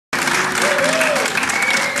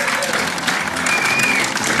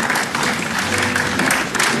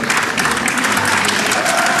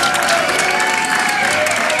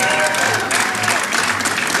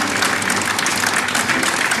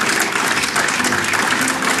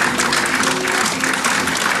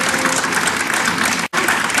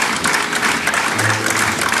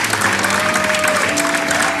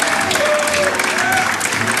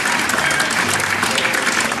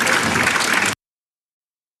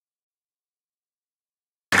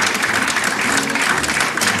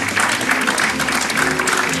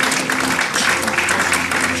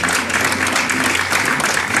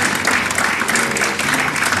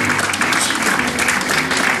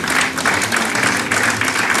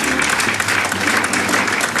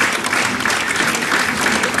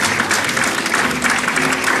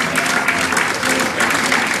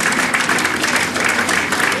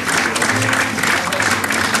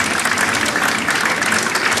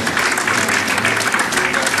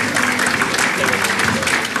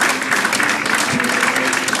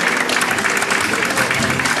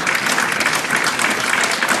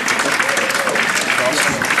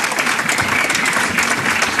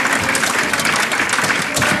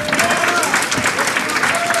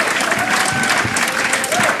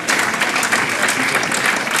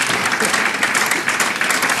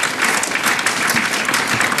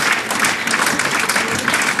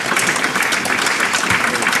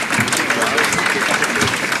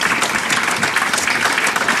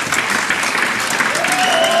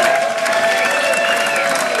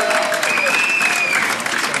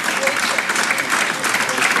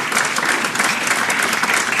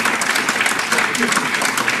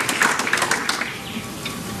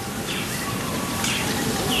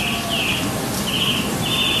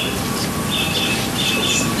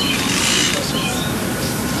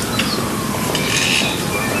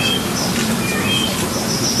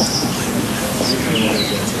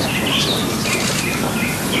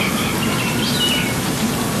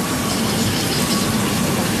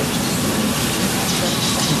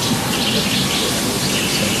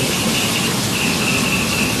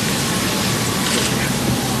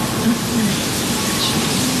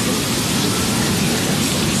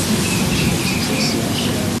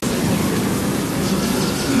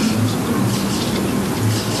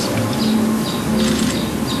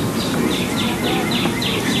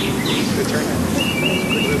I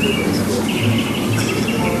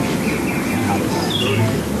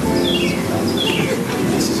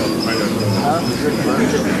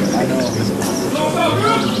know.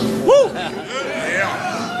 Woo!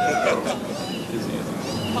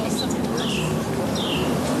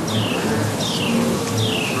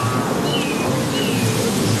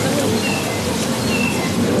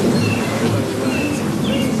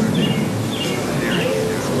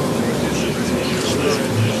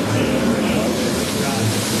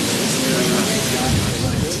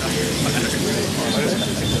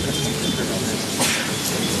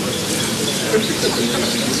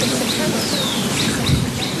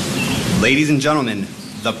 Ladies and gentlemen,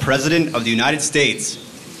 the President of the United States.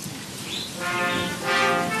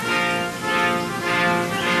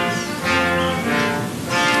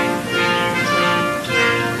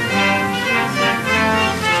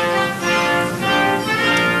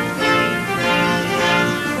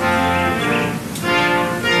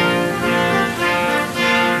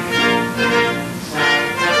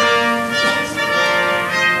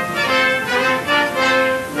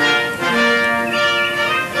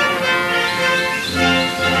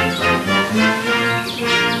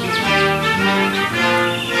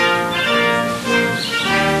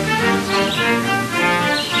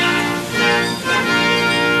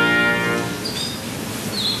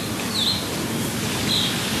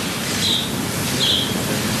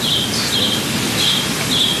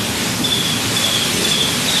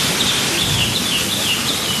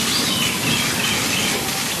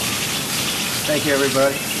 Thank you,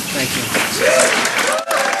 everybody. Thank you.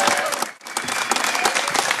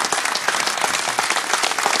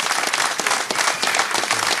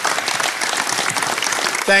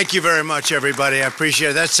 Thank you very much, everybody. I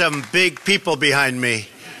appreciate it. That's some big people behind me.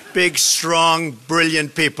 Big, strong,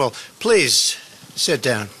 brilliant people. Please, sit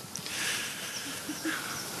down.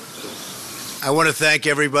 I want to thank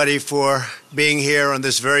everybody for being here on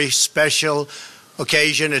this very special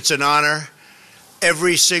occasion. It's an honor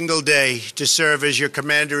every single day to serve as your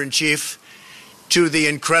Commander-in-Chief to the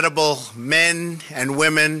incredible men and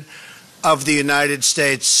women of the United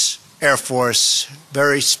States Air Force.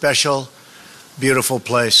 Very special, beautiful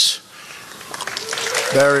place.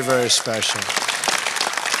 Very, very special.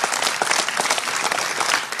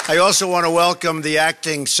 I also want to welcome the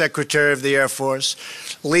Acting Secretary of the Air Force,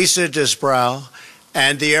 Lisa Disbrow,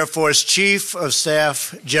 and the Air Force Chief of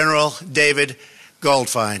Staff, General David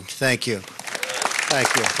Goldfein. Thank you. Thank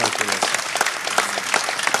you. Thank you, Lisa.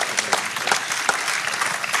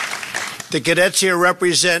 The cadets here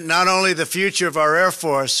represent not only the future of our Air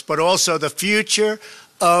Force, but also the future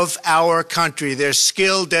of our country. Their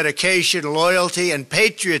skill, dedication, loyalty, and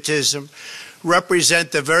patriotism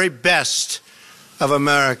represent the very best of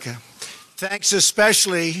America. Thanks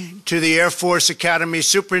especially to the Air Force Academy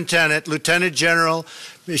Superintendent, Lieutenant General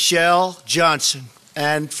Michelle Johnson,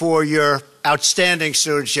 and for your outstanding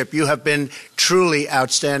stewardship. You have been truly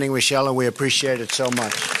outstanding, Michelle, and we appreciate it so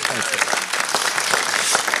much. Thank you.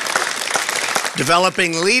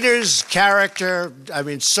 Developing leaders, character, I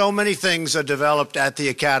mean, so many things are developed at the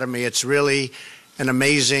Academy. It's really an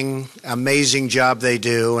amazing, amazing job they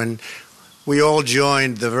do, and we all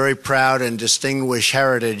joined the very proud and distinguished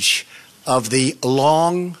heritage of the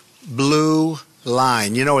long blue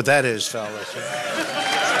line. You know what that is, fellas?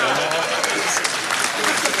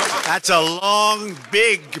 That's a long,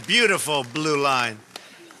 big, beautiful blue line.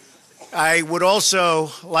 I would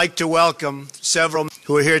also like to welcome several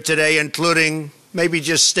who are here today, including, maybe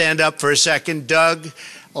just stand up for a second, Doug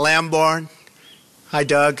Lamborn. Hi,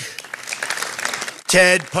 Doug.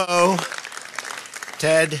 Ted Poe.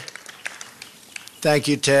 Ted. Thank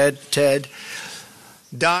you, Ted. Ted.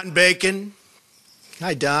 Don Bacon.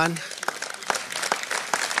 Hi, Don.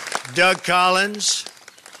 Doug Collins.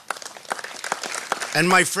 And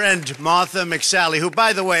my friend, Martha McSally, who,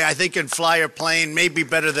 by the way, I think can fly a plane maybe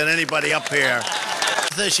better than anybody up here.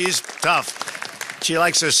 She's tough. She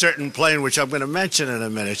likes a certain plane, which I'm going to mention in a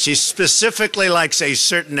minute. She specifically likes a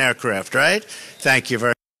certain aircraft, right? Thank you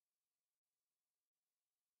very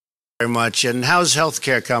much. And how's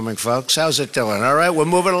healthcare coming, folks? How's it doing? All right, we're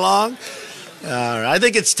moving along? All right. I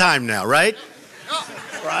think it's time now, right?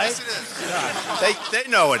 Right? They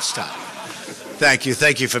know it's time. Thank you.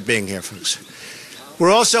 Thank you for being here, folks.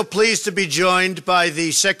 We're also pleased to be joined by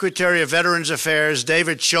the Secretary of Veterans Affairs,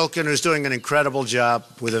 David Shulkin, who's doing an incredible job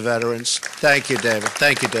with the veterans. Thank you, David.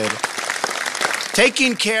 Thank you, David.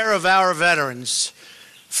 Taking care of our veterans,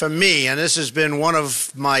 for me, and this has been one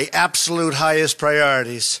of my absolute highest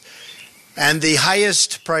priorities, and the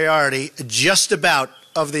highest priority just about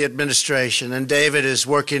of the administration, and David is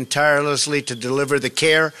working tirelessly to deliver the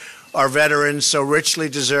care our veterans so richly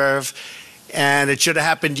deserve. And it should have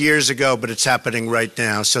happened years ago, but it's happening right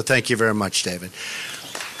now. So thank you very much, David.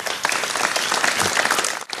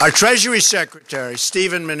 Our Treasury Secretary,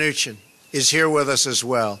 Stephen Mnuchin, is here with us as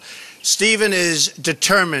well. Stephen is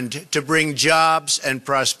determined to bring jobs and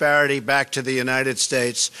prosperity back to the United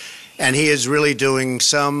States, and he is really doing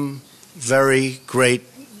some very great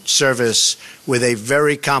service with a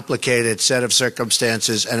very complicated set of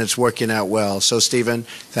circumstances, and it's working out well. So, Stephen,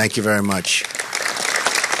 thank you very much.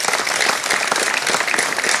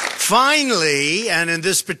 Finally, and in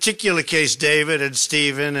this particular case, David and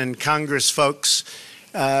Stephen and Congress folks,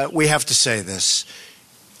 we have to say this.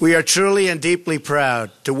 We are truly and deeply proud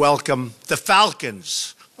to welcome the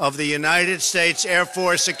Falcons of the United States Air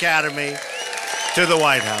Force Academy to the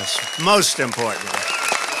White House, most importantly.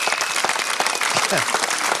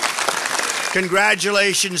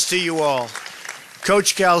 Congratulations to you all.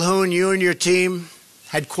 Coach Calhoun, you and your team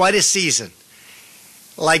had quite a season.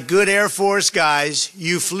 Like good Air Force guys,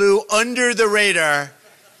 you flew under the radar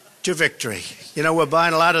to victory. You know, we're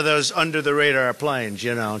buying a lot of those under-the-radar planes,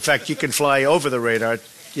 you know. In fact, you can fly over the radar.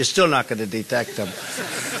 You're still not going to detect them.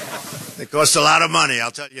 It costs a lot of money,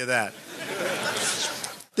 I'll tell you that.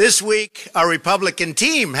 This week, our Republican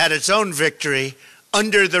team had its own victory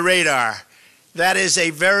under the radar. That is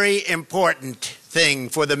a very important thing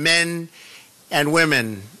for the men and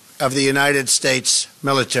women of the United States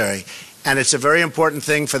military. And it's a very important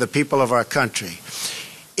thing for the people of our country.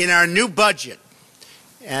 In our new budget,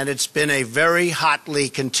 and it's been a very hotly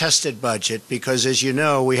contested budget because, as you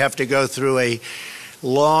know, we have to go through a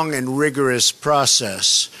long and rigorous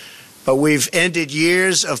process. But we've ended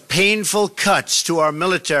years of painful cuts to our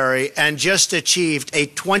military and just achieved a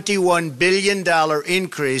 $21 billion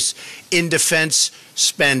increase in defense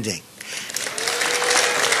spending.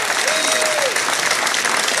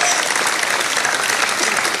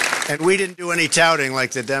 And we didn't do any touting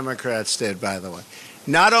like the Democrats did, by the way.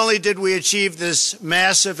 Not only did we achieve this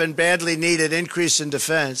massive and badly needed increase in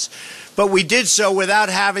defense, but we did so without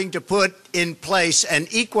having to put in place an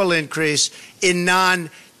equal increase in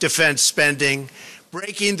non-defense spending,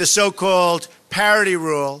 breaking the so-called parity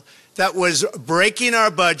rule that was breaking our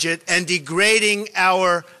budget and degrading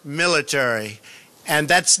our military. And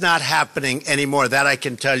that's not happening anymore. That I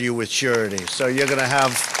can tell you with surety. So you're going to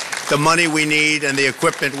have the money we need and the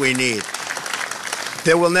equipment we need.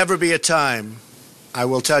 There will never be a time, I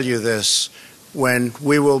will tell you this, when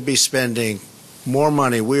we will be spending more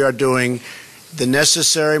money. We are doing the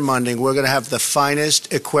necessary funding. We're going to have the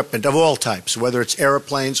finest equipment of all types, whether it's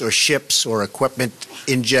airplanes or ships or equipment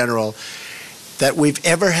in general, that we've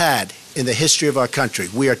ever had in the history of our country.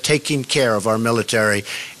 We are taking care of our military,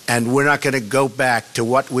 and we're not going to go back to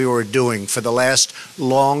what we were doing for the last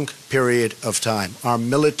long period of time. Our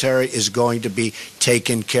military is going to be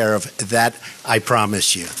taken care of. That I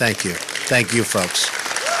promise you. Thank you. Thank you, folks.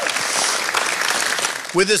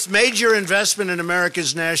 With this major investment in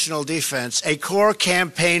America's national defense, a core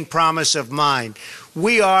campaign promise of mine,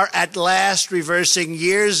 we are at last reversing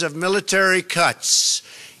years of military cuts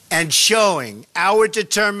and showing our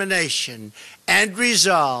determination and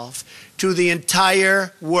resolve to the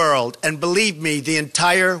entire world. And believe me, the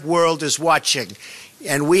entire world is watching.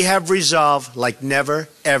 And we have resolve like never,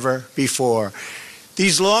 ever before.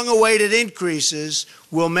 These long-awaited increases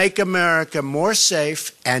will make America more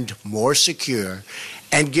safe and more secure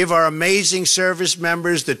and give our amazing service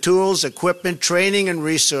members the tools, equipment, training, and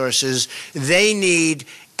resources they need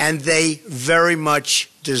and they very much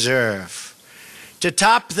deserve. To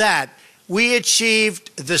top that, we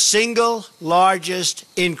achieved the single largest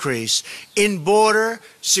increase in border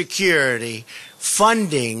security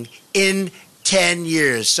funding in 10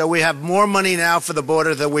 years. So we have more money now for the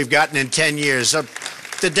border than we've gotten in 10 years.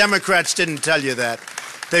 The Democrats didn't tell you that.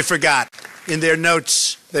 They forgot. In their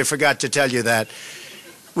notes, they forgot to tell you that.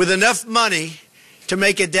 With enough money to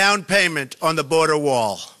make a down payment on the border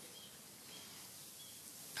wall.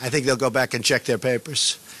 I think they'll go back and check their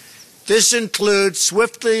papers. This includes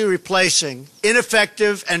swiftly replacing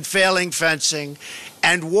ineffective and failing fencing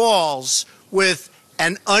and walls with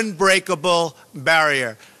an unbreakable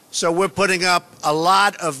barrier. So we're putting up a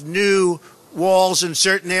lot of new walls in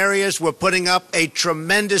certain areas. We're putting up a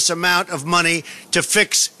tremendous amount of money to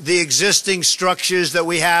fix the existing structures that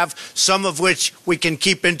we have, some of which we can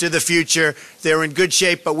keep into the future. They're in good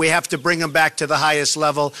shape, but we have to bring them back to the highest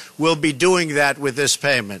level. We'll be doing that with this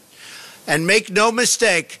payment. And make no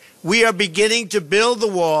mistake, we are beginning to build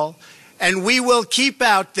the wall, and we will keep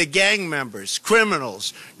out the gang members,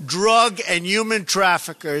 criminals, drug and human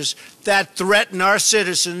traffickers that threaten our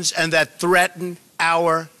citizens and that threaten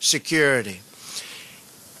our security.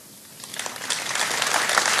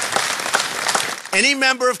 Any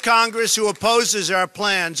member of Congress who opposes our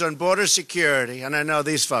plans on border security, and I know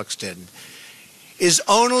these folks didn't, is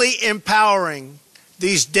only empowering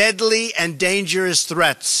these deadly and dangerous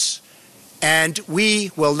threats, and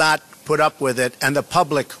we will not put up with it, and the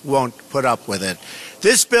public won't put up with it.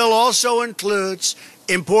 This bill also includes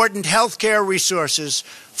important health care resources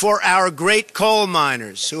for our great coal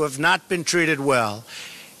miners who have not been treated well,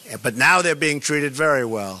 but now they're being treated very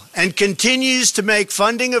well, and continues to make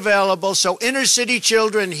funding available so inner-city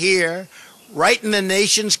children here, right in the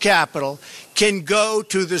nation's capital, can go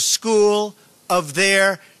to the school of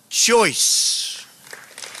their choice.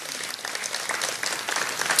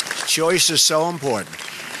 Choice is so important.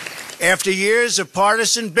 After years of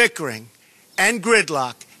partisan bickering and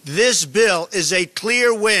gridlock, this bill is a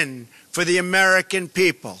clear win for the American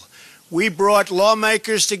people. We brought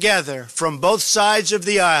lawmakers together from both sides of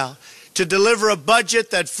the aisle to deliver a budget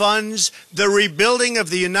that funds the rebuilding of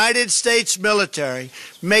the United States military,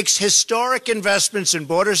 makes historic investments in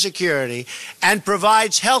border security, and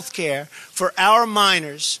provides health care for our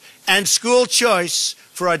minors and school choice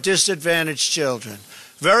for our disadvantaged children.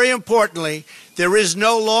 Very importantly, there is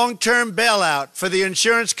no long-term bailout for the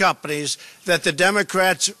insurance companies that the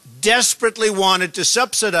Democrats desperately wanted to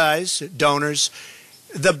subsidize, donors,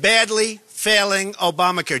 the badly failing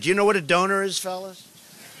Obamacare. Do you know what a donor is, fellas?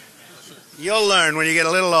 You'll learn when you get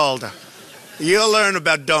a little older. You'll learn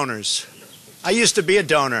about donors. I used to be a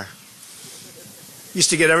donor. Used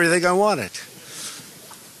to get everything I wanted.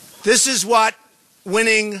 This is what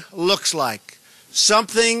winning looks like.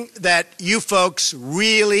 Something that you folks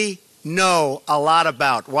really know a lot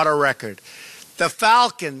about. What a record. The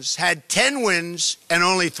Falcons had 10 wins and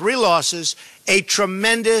only 3 losses, a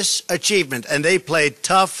tremendous achievement, and they played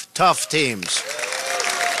tough, tough teams.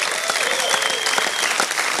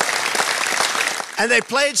 And they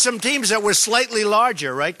played some teams that were slightly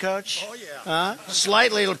larger, right, Coach? Oh, yeah.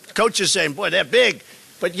 Slightly. Coach is saying, boy, they're big,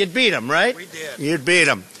 but you'd beat them, right? We did. You'd beat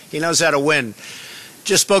them. He knows how to win.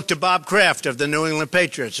 Just spoke to Bob Kraft of the New England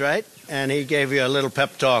Patriots, right? And he gave you a little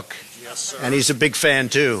pep talk. Yes, sir. And he's a big fan,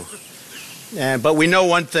 too. But we know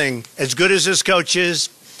one thing. As good as this coach is,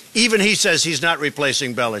 even he says he's not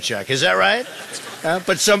replacing Belichick. Is that right?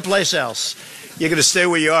 But someplace else. You're going to stay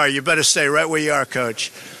where you are. You better stay right where you are,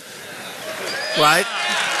 Coach. Right?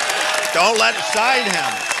 Don't let it sign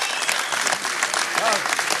him.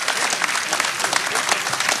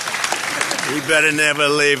 He better never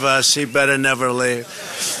leave us. He better never leave.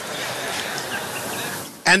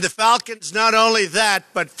 And the Falcons, not only that,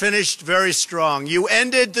 but finished very strong. You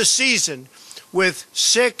ended the season with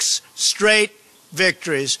 6 straight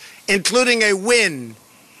victories, including a win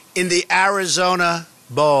in the Arizona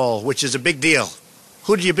Bowl, which is a big deal.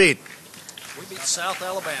 Who did you beat? We beat South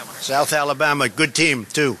Alabama. South Alabama, good team,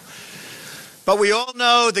 too. But we all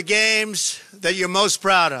know the games that you're most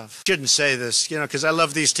proud of. Shouldn't say this, because I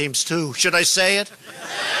love these teams, too. Should I say it?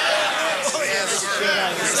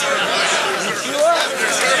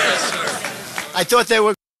 I thought they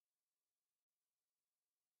were.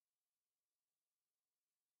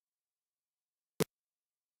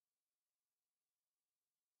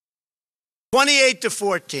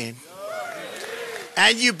 (28-14),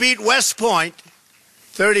 and you beat West Point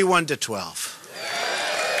 31-12.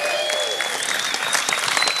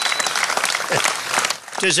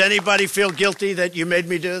 Does anybody feel guilty that you made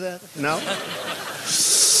me do that? No?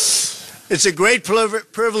 It's a great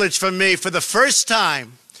privilege for me, for the first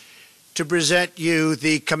time, to present you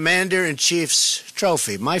the Commander-in-Chief's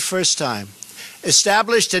Trophy. My first time.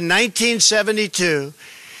 Established in 1972,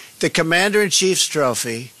 the Commander-in-Chief's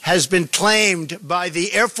Trophy has been claimed by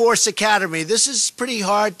the Air Force Academy. This is pretty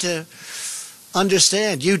hard to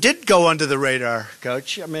understand. You did go under the radar,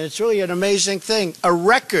 Coach. I mean, it's really an amazing thing. A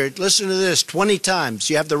record, listen to this, 20 times.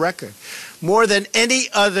 You have the record. More than any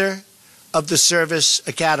other of the service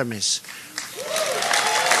academies.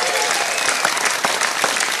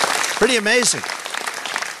 Pretty amazing.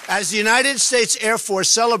 As the United States Air Force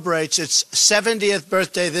celebrates its 70th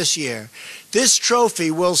birthday this year, this trophy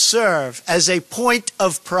will serve as a point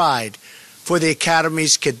of pride for the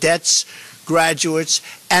Academy's cadets, graduates,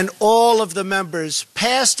 and all of the members,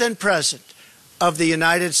 past and present, of the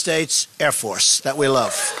United States Air Force that we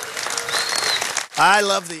love. I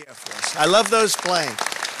love the Air Force. I love those planes.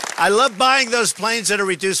 I love buying those planes at a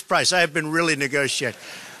reduced price. I have been really negotiating.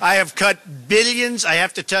 I have cut billions. I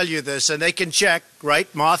have to tell you this, and they can check,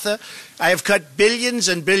 right, Martha? I have cut billions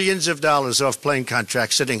and billions of dollars off plane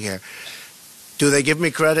contracts sitting here. Do they give me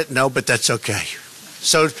credit? No, but that's okay.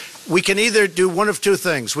 So we can either do one of two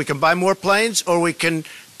things. We can buy more planes, or we can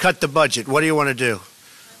cut the budget. What do you want to do?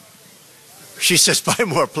 She says buy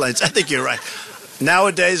more planes. I think you're right.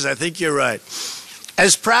 Nowadays, I think you're right.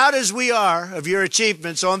 As proud as we are of your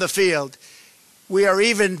achievements on the field, we are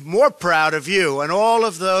even more proud of you and all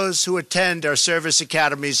of those who attend our service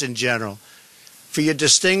academies in general for your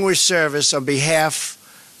distinguished service on behalf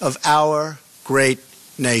of our great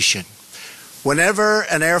nation. Whenever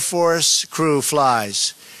an Air Force crew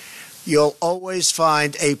flies, you'll always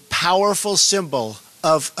find a powerful symbol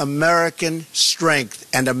of American strength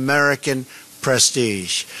and American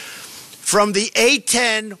prestige. From the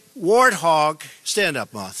A-10 Warthog, stand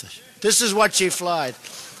up, Martha. This is what she flied.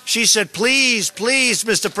 She said, please, please,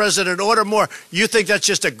 Mr. President, order more. You think that's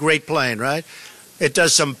just a great plane, right? It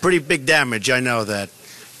does some pretty big damage, I know that.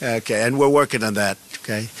 Okay, and we're working on that,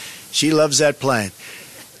 okay? She loves that plane.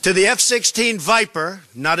 To the F-16 Viper,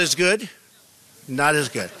 not as good, not as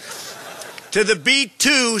good. To the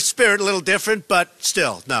B-2 Spirit, a little different, but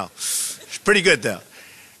still, no. It's pretty good, though.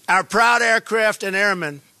 Our proud aircraft and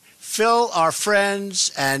airmen fill our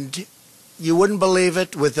friends, and you wouldn't believe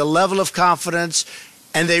it, with the level of confidence,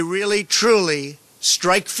 and they really, truly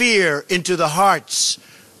strike fear into the hearts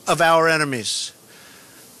of our enemies.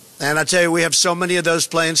 And I tell you, we have so many of those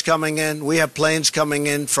planes coming in. We have planes coming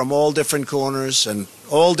in from all different corners and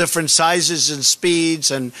all different sizes and speeds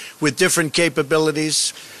and with different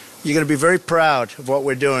capabilities. You're going to be very proud of what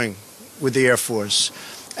we're doing with the Air Force.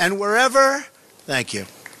 And wherever, thank you.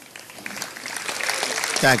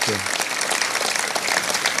 Thank you.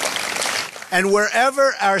 And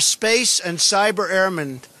wherever our space and cyber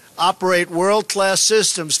airmen operate world-class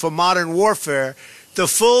systems for modern warfare, the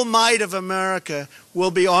full might of America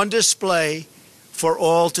will be on display for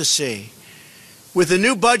all to see. With the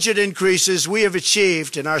new budget increases we have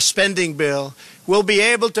achieved in our spending bill, we'll be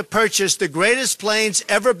able to purchase the greatest planes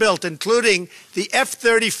ever built, including the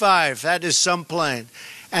F-35, that is some plane,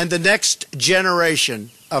 and the next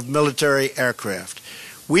generation of military aircraft.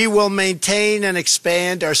 We will maintain and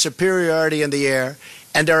expand our superiority in the air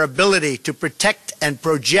and our ability to protect and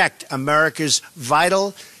project America's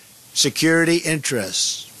vital security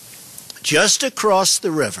interests. Just across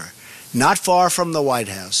the river, not far from the White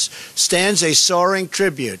House, stands a soaring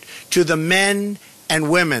tribute to the men and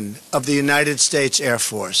women of the United States Air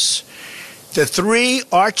Force. The three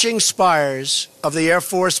arching spires of the Air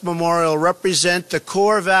Force Memorial represent the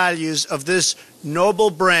core values of this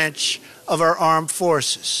noble branch of our armed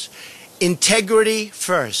forces. Integrity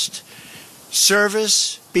first,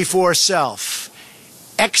 service before self,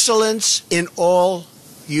 excellence in all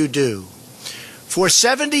you do. For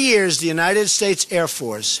 70 years, the United States Air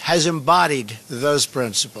Force has embodied those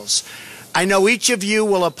principles. I know each of you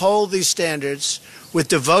will uphold these standards with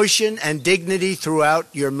devotion and dignity throughout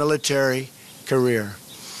your military career.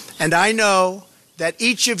 And I know that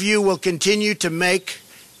each of you will continue to make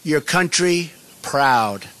your country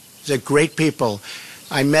proud. They're great people.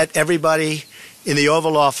 I met everybody in the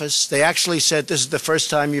Oval Office. They actually said this is the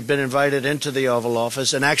first time you've been invited into the Oval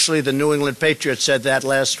Office. And actually, the New England Patriots said that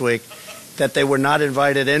last week, that they were not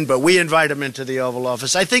invited in, but we invite them into the Oval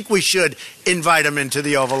Office. I think we should invite them into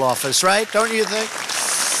the Oval Office, right? Don't you think?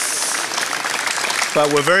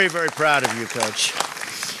 But we're very, very proud of you, Coach.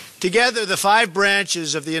 Together, the five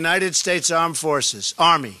branches of the United States Armed Forces,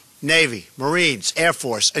 Army, Navy, Marines, Air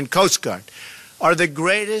Force, and Coast Guard, are the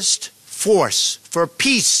greatest force for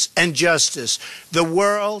peace and justice the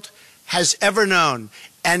world has ever known.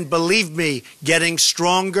 And believe me, getting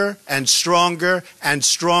stronger and stronger and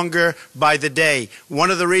stronger by the day. One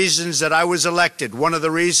of the reasons that I was elected, one of the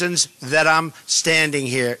reasons that I'm standing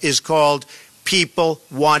here is called people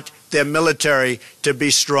want their military to be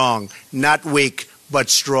strong. Not weak, but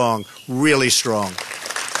strong. Really strong.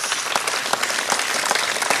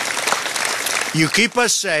 You keep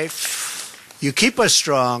us safe. You keep us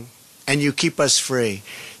strong, and you keep us free.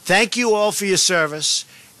 Thank you all for your service,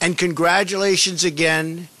 and congratulations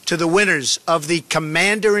again to the winners of the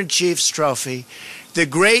Commander-in-Chief's Trophy, the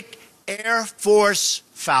great Air Force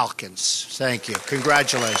Falcons. Thank you.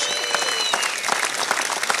 Congratulations.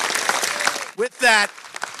 With that,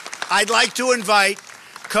 I'd like to invite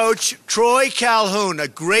Coach Troy Calhoun, a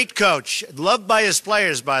great coach, loved by his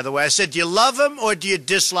players, by the way. I said, do you love him or do you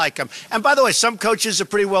dislike him? And by the way, some coaches are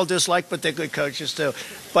pretty well disliked, but they're good coaches too.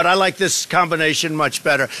 But I like this combination much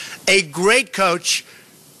better. A great coach,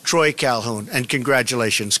 Troy Calhoun. And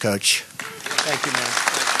congratulations, Coach. Thank you, man.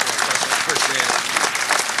 Appreciate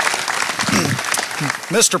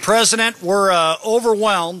it. Mr. President, we're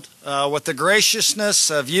overwhelmed with the graciousness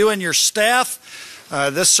of you and your staff.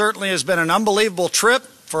 This certainly has been an unbelievable trip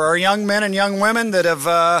for our young men and young women that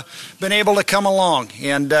have been able to come along.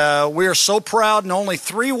 And we are so proud in only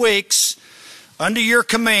 3 weeks under your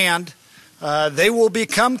command, they will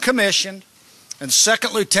become commissioned. and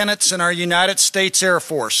second lieutenants in our United States Air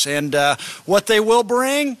Force. And what they will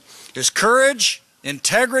bring is courage,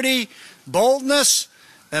 integrity, boldness,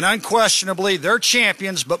 and unquestionably, they're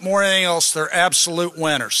champions, but more than anything else, they're absolute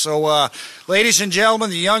winners. So, ladies and gentlemen,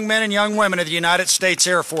 the young men and young women of the United States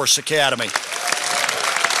Air Force Academy.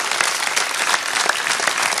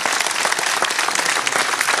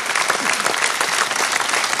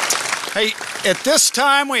 Hey, at this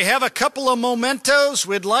time, we have a couple of mementos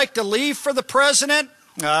we'd like to leave for the President.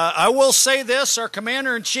 I will say this, our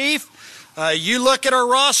Commander-in-Chief, you look at our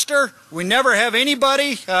roster, we never have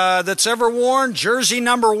anybody that's ever worn jersey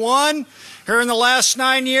number 1 here in the last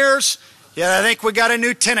 9 years. Yeah, I think we got a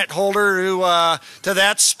new tenant holder to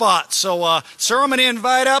that spot. So, sir, I'm going to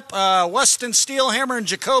invite up Weston Steelhammer and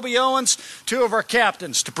Jacoby Owens, 2 of our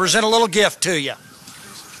captains, to present a little gift to you.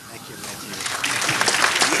 Thank you,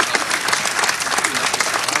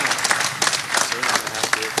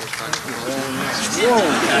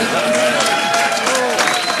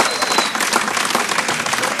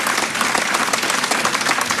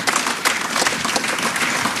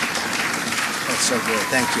 That's so good.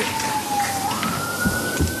 Thank you.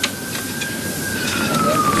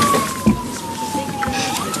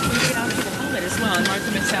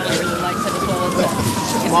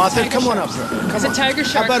 Martha, come on up. It's a tiger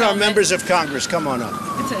shark. How about our helmet. members of Congress? Come on up.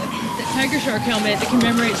 It's a tiger shark helmet that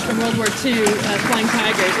commemorates from World War II flying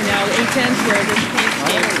tigers, and now A-10s wear this paint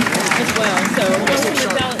scheme as well. So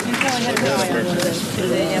you probably had a eye on one of those.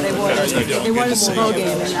 Yeah, they wore this ball game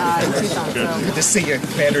in Tucson. Good to see you,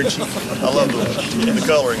 Commander-in-Chief. I love the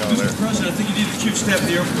coloring on there. President, I think you need to chief staff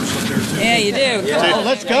the Air Force up there, too. Yeah, you do. Oh,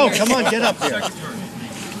 let's go. Come on, get up here.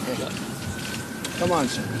 Come on,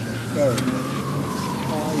 sir. Go.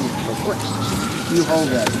 You hold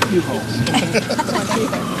that. You hold.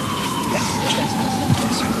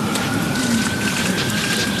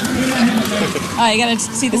 Oh, you gotta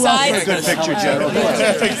see the sides. Good picture, General.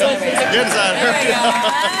 Good side.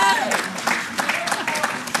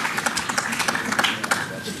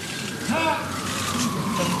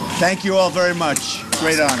 Thank you all very much.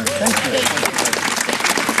 Great honor. Thank you.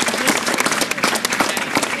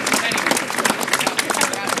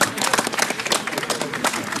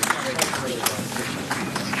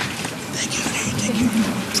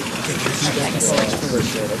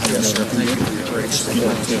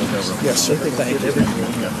 Yes, sir. Thank you. Okay.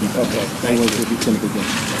 Thank you.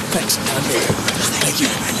 Thanks. Thank you.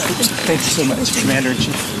 Thank you so much,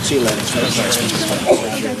 Commander-in-Chief. See you later.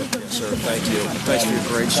 Sir, thank you. Thanks for your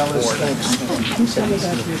great support.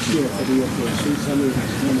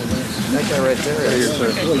 That guy right there. Yes, sir.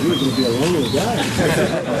 Well, you're going to be a lonely guy.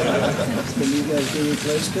 Can you guys do your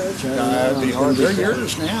place, Coach? It'd be hard. They're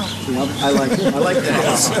yours now. I like it. I like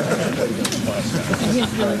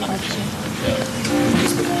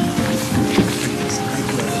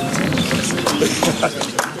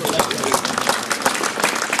that.